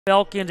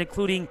Falcons,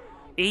 including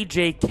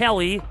A.J.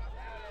 Kelly.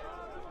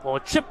 Well, a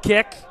chip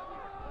kick.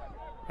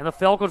 And the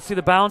Falcons see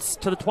the bounce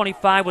to the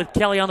 25 with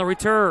Kelly on the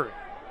return.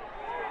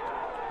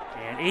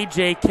 And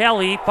A.J.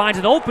 Kelly finds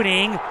an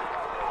opening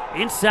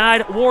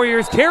inside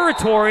Warriors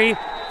territory,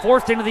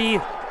 forced into the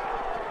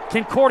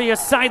Concordia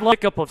sideline.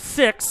 Pickup of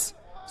 6.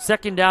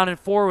 2nd down and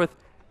 4 with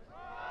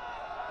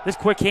this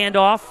quick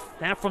handoff.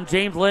 That from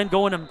James Lynn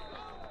going to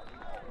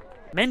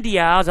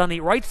Mendiaz on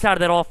the right side of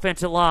that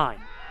offensive line.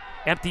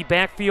 Empty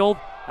backfield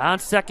on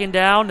 2nd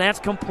down. That's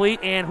complete,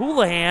 and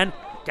Houlihan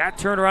got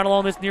turned around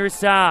along this near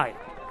side.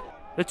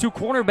 The 2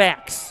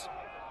 cornerbacks.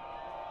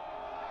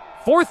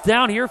 4th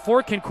down here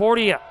for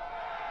Concordia.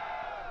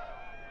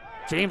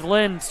 James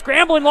Lynn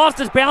scrambling, lost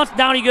his balance,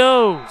 down he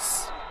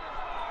goes.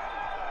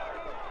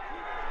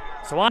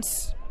 So on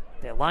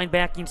that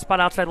linebacking spot,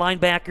 outside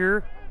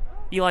linebacker.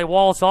 Eli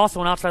Wallace,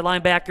 also an outside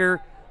linebacker.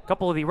 A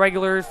couple of the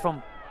regulars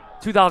from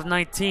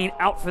 2019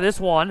 out for this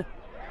one.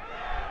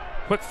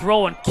 Quick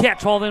throw and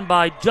catch hauled in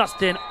by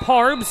Justin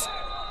Parbs.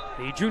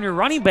 The junior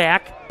running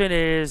back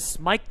is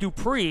Mike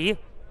Dupree.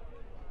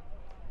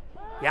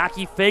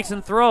 Yaki fakes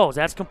and throws.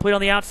 That's complete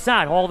on the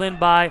outside. Hauled in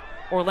by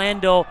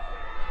Orlando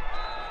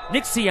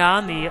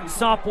Nixion, the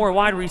sophomore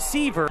wide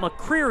receiver.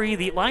 McCreary,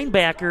 the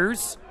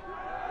linebackers.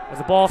 As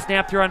the ball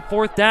snapped here on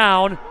 4th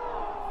down.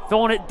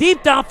 Throwing it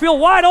deep downfield,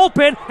 wide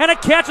open, and a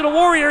catch of the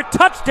Warrior.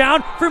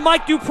 Touchdown for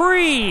Mike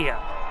Dupree.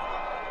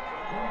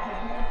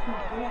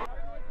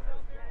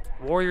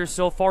 Warriors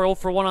so far 0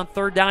 for 1 on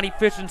 3rd down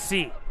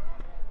efficiency.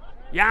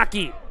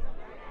 Yaki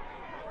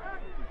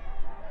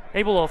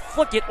able to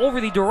flick it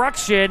over the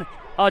direction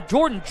of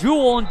Jordan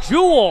Jewell, and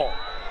Jewell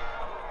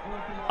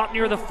up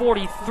near the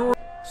 43.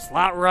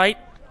 Slot right,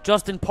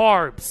 Justin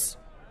Parbs.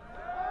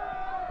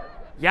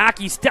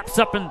 Yaki steps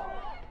up and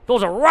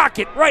throws a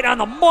rocket right on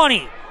the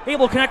money.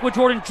 Able to connect with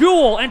Jordan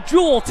Jewell, and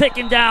Jewell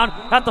taken down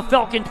at the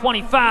Falcon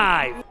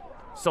 25.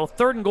 So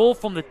 3rd and goal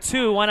from the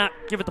 2. Why not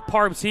give it to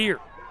Parbs here?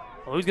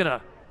 Well, he's going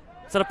to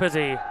set up as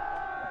a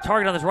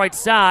target on his right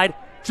side.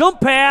 Jump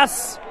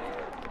pass.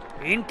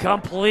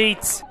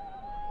 Incomplete.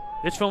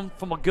 This from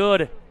a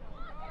good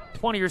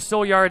 20 or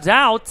so yards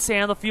out,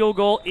 and the field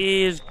goal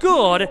is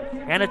good.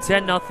 And a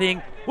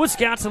 10-0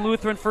 Wisconsin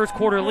Lutheran first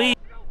quarter lead.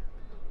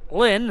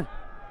 Lynn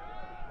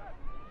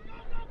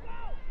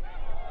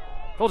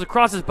goes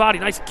across his body.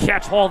 Nice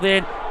catch, hauled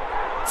in.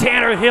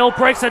 Tanner Hill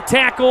breaks a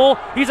tackle.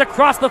 He's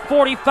across the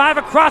 45,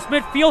 across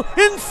midfield,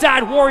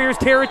 inside Warriors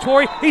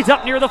territory. He's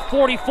up near the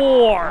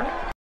 44.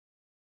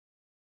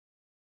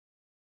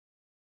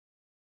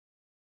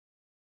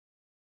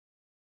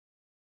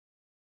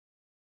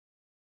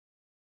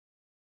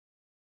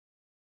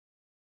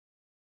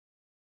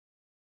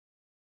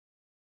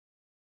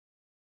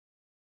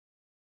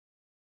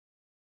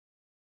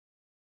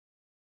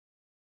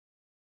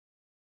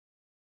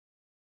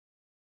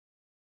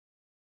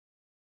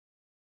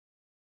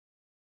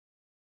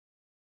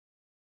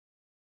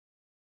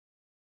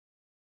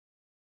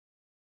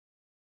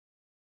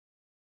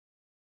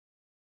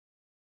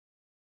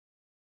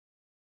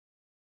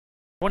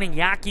 Running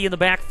Yaki in the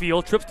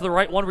backfield, trips to the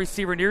right, one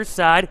receiver near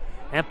side,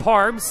 and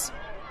Parbs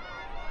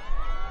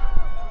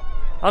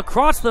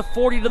across the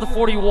 40 to the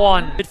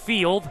 41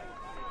 midfield.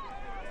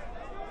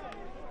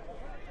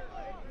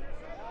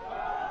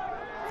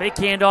 Fake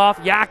handoff,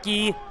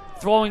 Yaki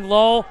throwing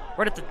low,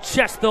 right at the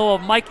chest though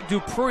of Mike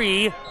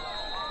Dupree.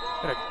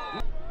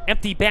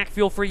 Empty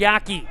backfield for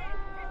Yaki.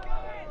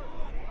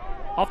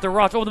 Off the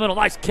rush, over the middle,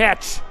 nice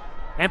catch.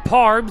 And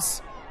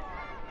Parbs,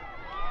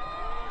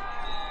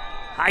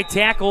 high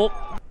tackle.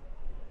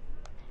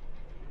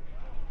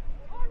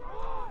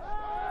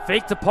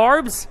 Fake to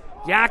Parbs.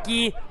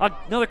 Yaki,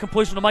 another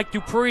completion to Mike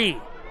Dupree.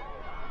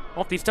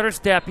 Off the stutter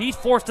step, he's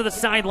forced to the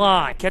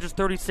sideline. Catches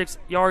 36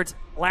 yards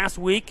last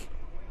week.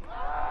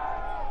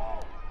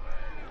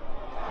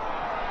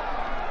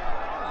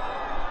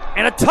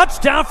 And a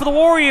touchdown for the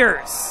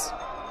Warriors.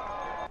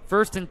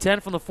 1st and 10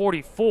 from the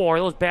 44.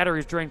 Those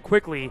batteries drain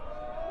quickly.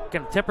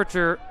 Again,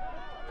 temperature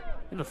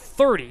in the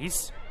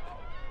 30s.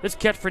 This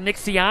catch for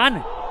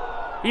Nixion.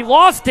 He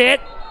lost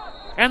it.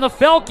 And the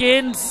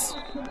Falcons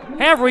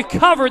have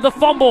recovered the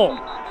fumble.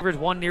 There's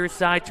 1 near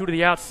side, 2 to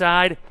the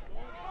outside.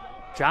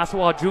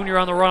 Joshua Jr.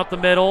 on the run up the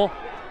middle.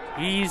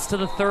 He's to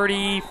the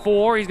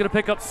 34. He's going to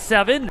pick up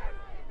 7.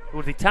 Who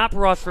was the top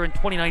rusher in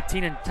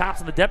 2019 and tops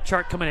on the depth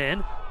chart coming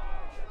in.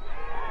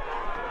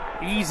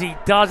 Easy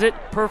does it.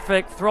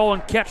 Perfect throw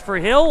and catch for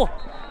Hill.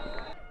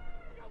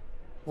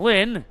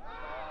 Lynn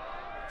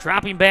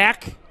dropping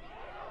back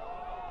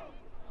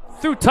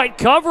through tight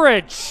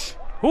coverage.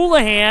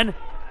 Houlihan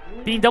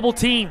being double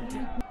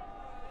teamed.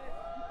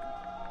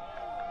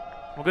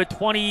 A good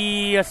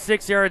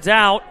 26 yards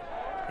out.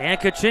 And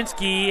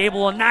Kaczynski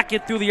able to knock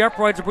it through the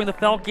uprights to bring the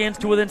Falcons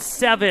to within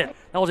 7.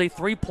 That was a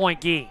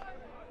 3-point game.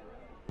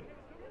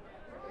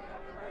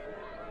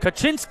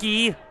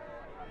 Kaczynski,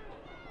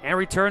 and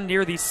return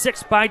near the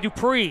 6 by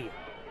Dupree.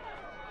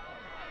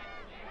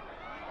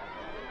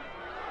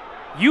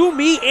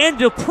 Yumi and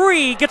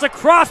Dupree gets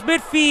across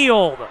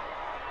midfield.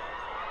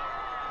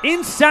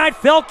 Inside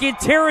Falcon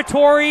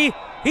territory,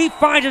 He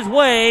finds his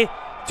way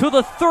to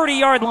the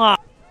 30-yard line.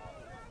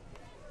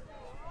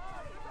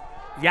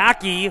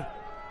 Yaki.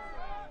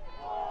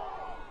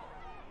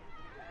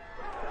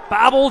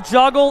 Bobble,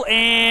 juggle,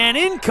 and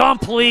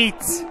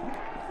incomplete.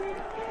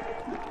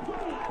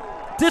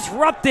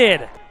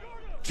 Disrupted.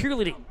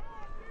 Cheerleading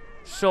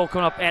show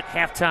coming up at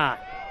halftime.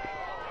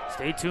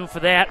 Stay tuned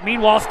for that.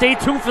 Meanwhile, stay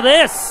tuned for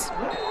this.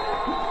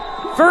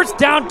 First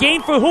down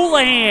gain for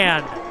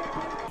Houlihan.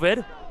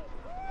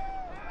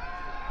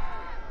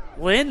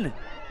 Lynn,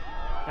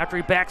 after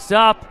he backs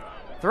up,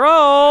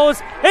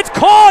 throws. It's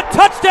caught.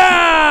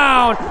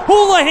 Touchdown.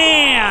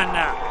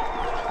 Houlihan.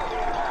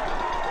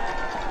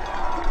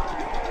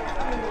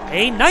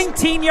 A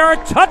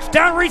 19-yard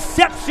touchdown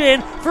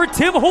reception for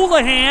Tim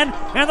Houlihan,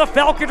 and the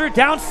Falcons are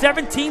down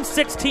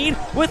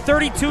 17-16 with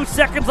 32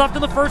 seconds left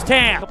in the first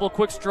half. A couple of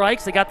quick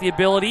strikes. They got the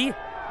ability.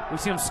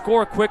 We've seen them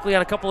score quickly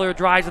on a couple of their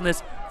drives in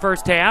this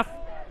first half.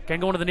 Can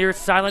go into the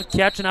nearest silent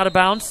catch and out of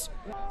bounds.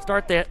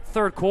 Start that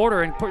third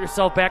quarter and put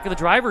yourself back in the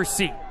driver's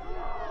seat.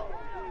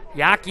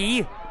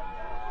 Yaki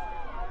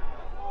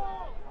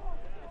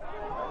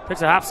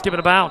picks a hop, skip, and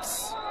a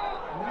bounce.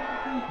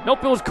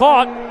 Nope, it was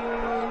caught.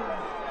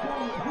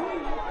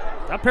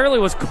 Apparently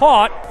was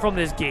caught from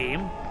this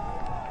game,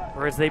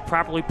 or as they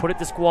properly put it,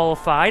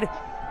 disqualified.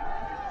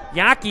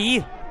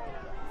 Yaki,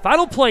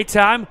 final play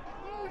time.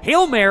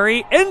 Hail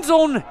Mary, end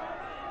zone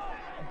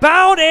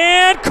bound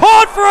and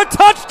caught for a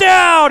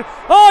touchdown.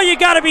 Oh, you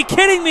gotta be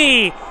kidding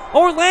me.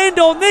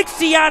 Orlando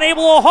Nixion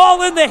able to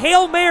haul in the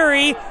Hail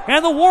Mary,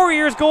 and the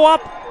Warriors go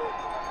up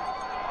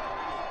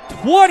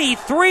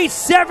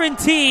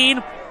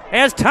 23-17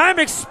 as time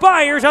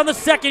expires on the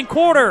second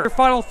quarter.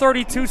 Final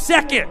 32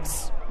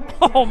 seconds.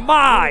 Oh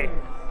my!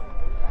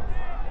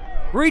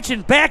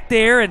 Reaching back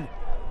there, and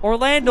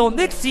Orlando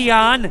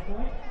Nixion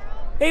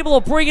able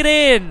to bring it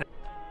in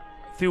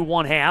through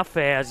one half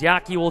as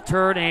Yaki will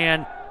turn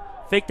and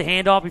fake the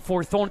handoff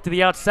before throwing it to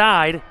the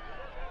outside.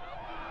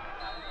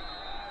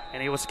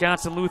 And a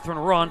Wisconsin Lutheran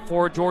run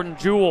for Jordan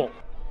Jewell.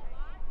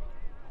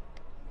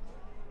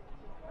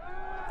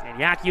 And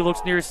Yaki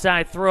looks near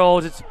side,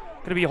 throws. It's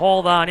going to be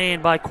hauled on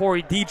in by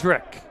Corey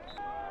Diedrich.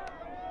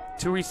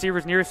 Two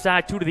receivers near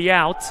side, two to the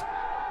out.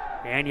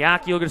 And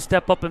Yaki will going to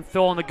step up and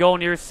fill on the go.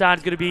 Near side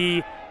is going to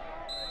be,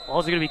 well,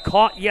 is it going to be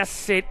caught?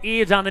 Yes, it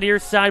is on the near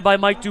side by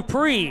Mike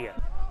Dupree.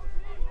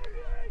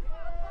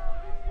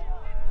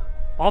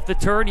 Off the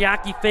turn,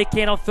 Yaki fake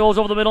handoff, throws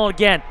over the middle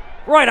again.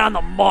 Right on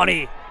the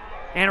money.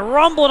 And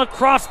rumbling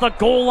across the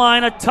goal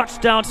line, a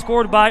touchdown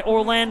scored by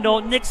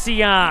Orlando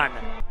Nixion.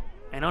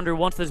 And under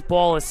once this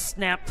ball is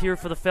snapped here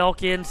for the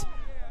Falcons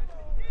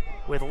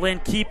with Lynn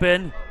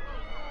keeping.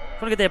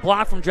 Going to get that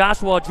block from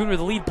Joshua Jr.,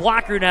 the lead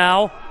blocker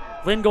now.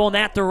 Lynn going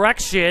that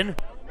direction.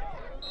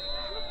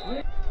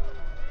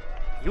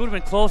 He would have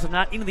been close, if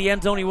not into the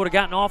end zone. He would have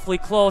gotten awfully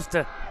close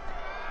to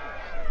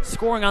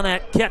scoring on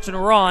that catch and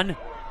run.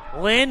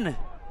 Lynn,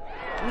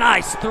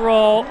 nice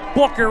throw.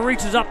 Booker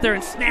reaches up there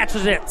and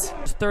snatches it.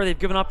 Third, they've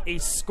given up a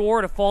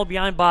score to fall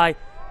behind by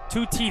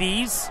 2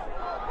 TDs.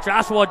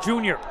 Joshua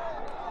Jr.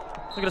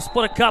 Looking to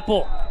split a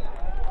couple.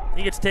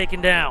 He gets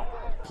taken down.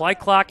 Play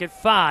clock at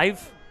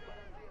 5.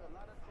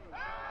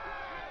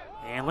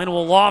 And Lynn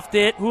will loft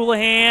it.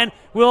 Houlihan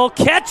will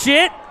catch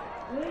it.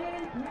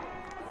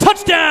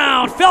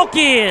 Touchdown,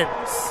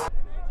 Falcons!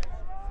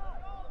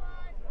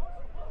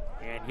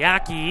 And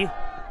Yaki.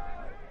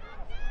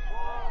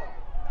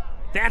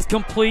 That's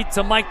complete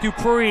to Mike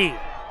Dupree.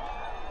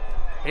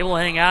 Able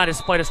to hang out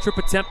despite a strip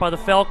attempt by the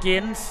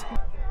Falcons.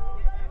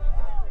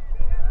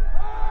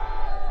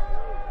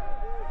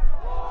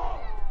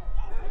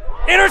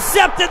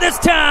 Intercepted this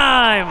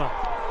time!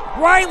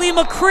 Riley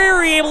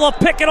McCreary able to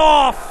pick it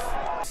off.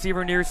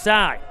 Receiver near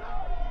side.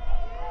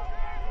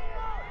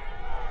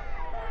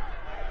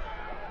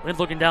 Lynn's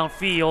looking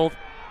downfield.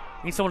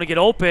 Needs someone to get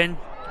open.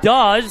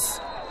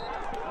 Does.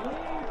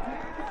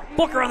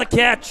 Booker on the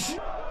catch.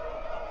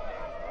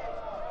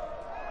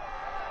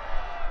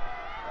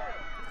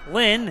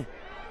 Lynn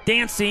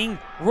dancing,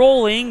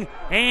 rolling,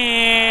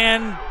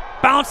 and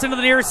bouncing to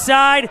the near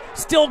side.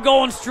 Still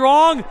going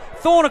strong.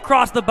 Throwing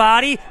across the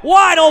body.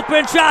 Wide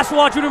open.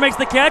 Joshua Jr. makes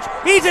the catch.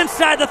 He's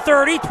inside the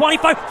 30,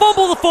 25.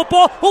 Fumble the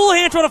football.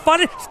 Houlihan trying to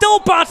find it. Still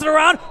bouncing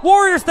around.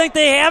 Warriors think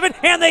they have it,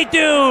 and they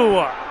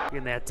do.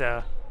 In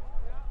that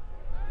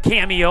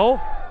cameo.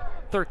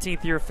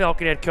 13th year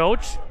Falcon head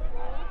coach.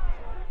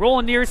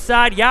 Rolling near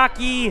side.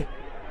 Yaki.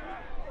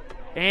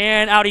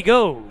 And out he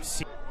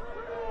goes.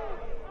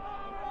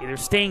 Either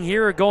staying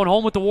here or going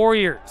home with the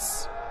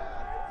Warriors.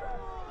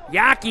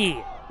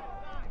 Yaki.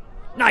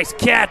 Nice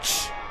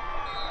catch.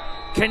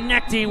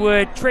 Connecting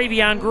with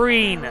Travion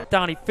Green.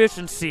 Down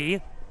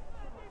efficiency.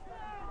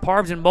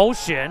 Parbs in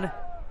motion.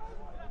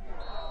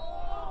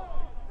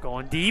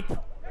 Going deep.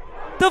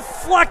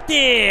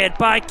 Deflected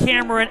by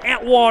Cameron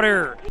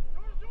Atwater.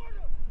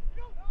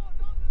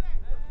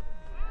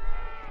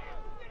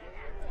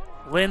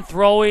 Lynn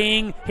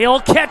throwing.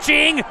 Hill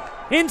catching.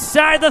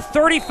 Inside the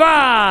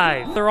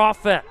 35. Their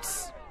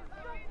offense.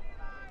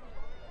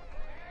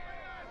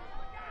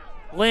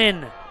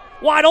 Lynn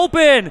Wide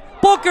open.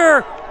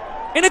 Booker.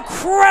 An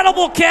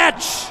incredible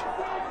catch.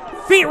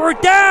 Feet were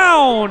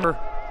down.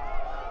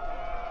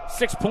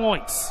 6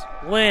 points.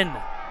 Lynn.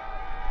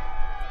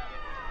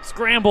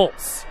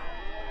 Scrambles.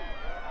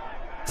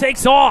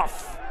 Takes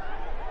off.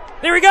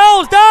 There he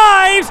goes.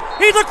 Dives.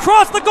 He's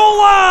across the goal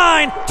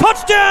line.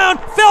 Touchdown,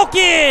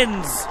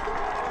 Falcons.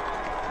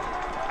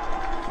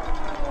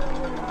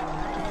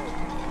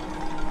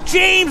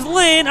 James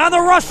Lynn on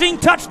the rushing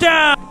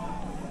touchdown.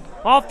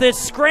 Off this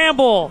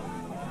scramble.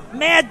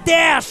 Mad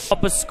dash.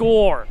 Up a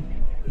score.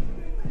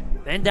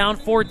 Then down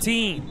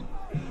 14.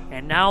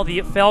 And now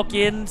the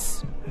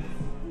Falcons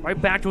right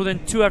back to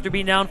within 2 after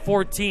being down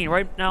 14.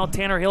 Right now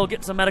Tanner Hill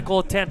getting some medical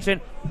attention.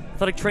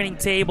 Athletic training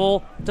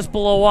table just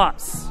below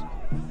us.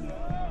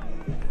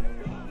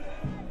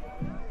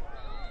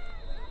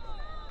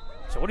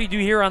 So what do you do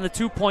here on the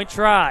 2-point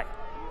try?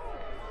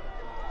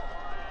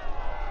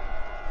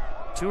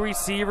 2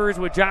 receivers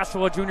with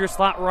Joshua Jr.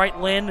 slot right.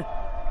 Lynn.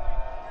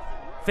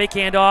 Fake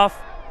handoff.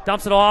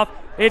 Dumps it off.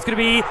 It's going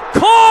to be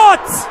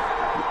caught!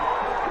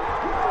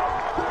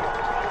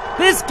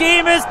 This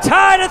game is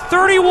tied at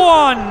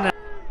 31.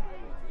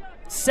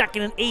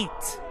 2nd and 8.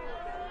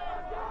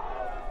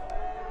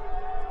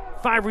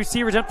 5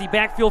 receivers, empty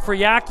backfield for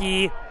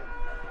Yaki.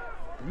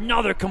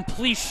 Another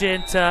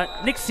completion to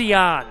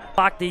Nixion.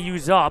 Clock they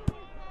use up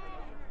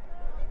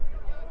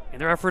in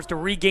their efforts to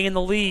regain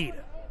the lead.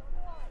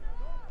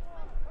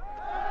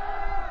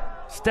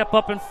 Step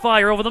up and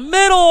fire over the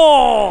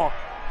middle.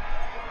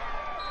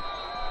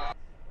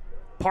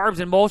 Parbs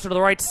in motion to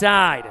the right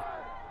side.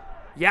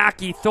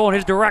 Yaki throwing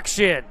his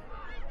direction.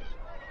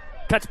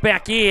 Cuts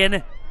back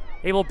in.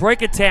 Able to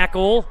break a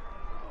tackle.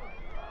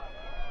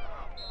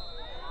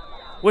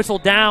 Whistle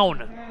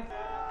down.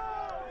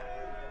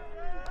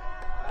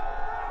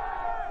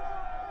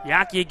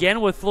 Yaki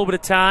again with a little bit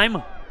of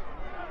time.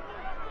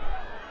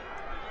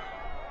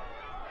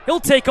 He'll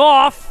take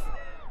off.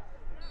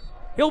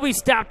 He'll be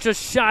stopped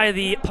just shy of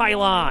the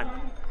pylon.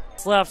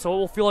 It's left, so it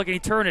will feel like an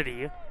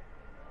eternity.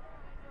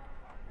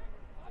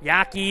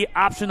 Yaki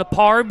option to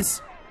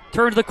Parbs.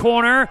 Turns the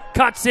corner,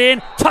 cuts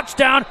in,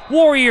 touchdown,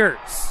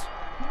 Warriors.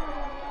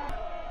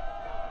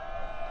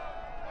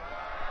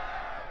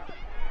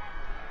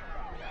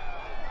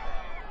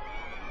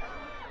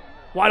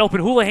 Wide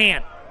open,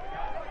 Houlihan.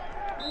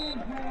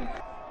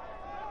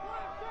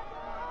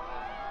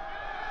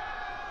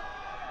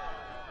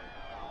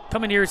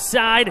 Coming near his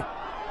side.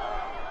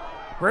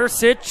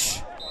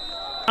 Rersich.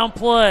 Down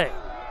play.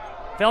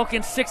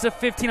 Falcons 6 of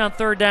 15 on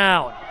 3rd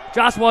down.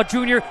 Joshua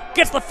Jr.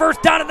 gets the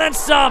first down and then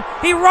some.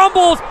 He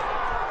rumbles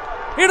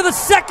into the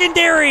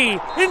secondary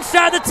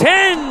inside the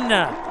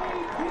 10.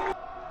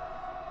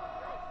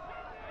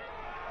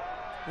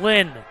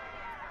 Lynn.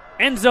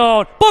 End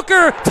zone.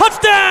 Booker.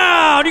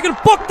 Touchdown. You can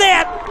book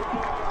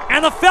that.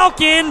 And the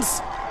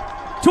Falcons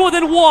to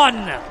within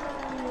 1.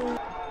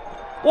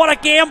 What a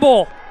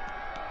gamble.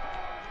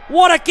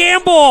 What a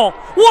gamble.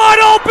 Wide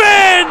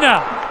open.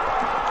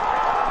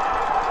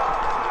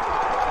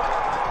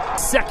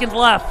 Seconds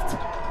left.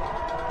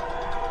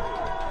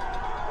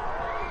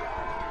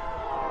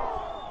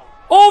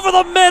 Over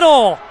the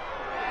middle.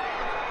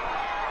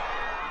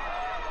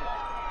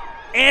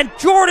 And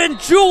Jordan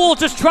Jewell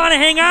just trying to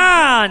hang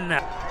on.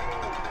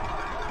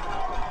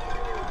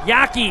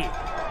 Yaki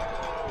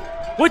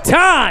with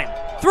time.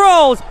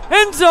 Throws.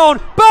 End zone.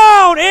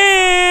 Bound.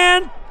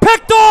 And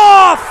picked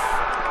off.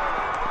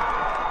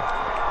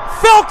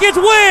 Falcons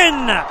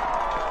win.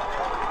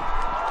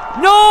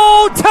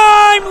 No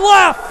time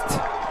left.